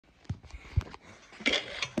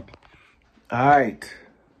All right.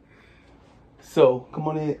 So come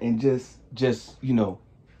on in and just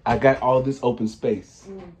I got all this open space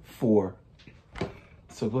for.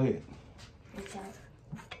 So go ahead. What's that?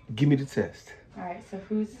 Give me the test. All right. So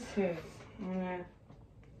who's whose? I'm gonna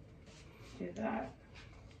do that.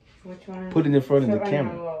 Which one? Put it in front of the I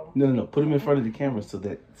camera. know. No. Put them in front of the camera so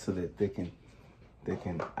that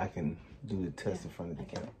I can do the test in front of the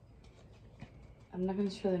camera. I'm not gonna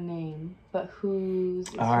show the name, but who's?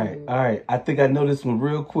 All right. I think I know this one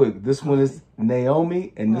real quick. This one is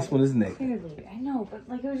Naomi, and this one is Nathan. Clearly, I know, but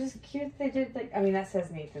like it was just cute. They did like. I mean, that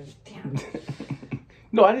says Nathan. Damn.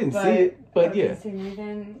 No, I didn't see it, but yeah.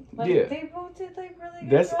 Nathan, Yeah. They both did like really good.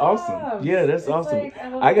 That's jobs. awesome. Yeah, that's awesome. Like,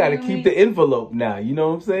 I gotta keep the envelope now. You know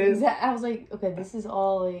what I'm saying? I was like, okay, this is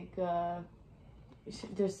all like.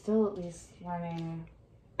 They're still at least learning.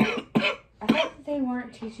 I thought that they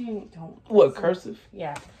weren't teaching. What, cursive?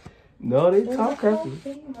 Yeah. No, they There's talk a whole cursive.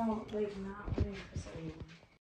 thing about like not learning cursive anymore.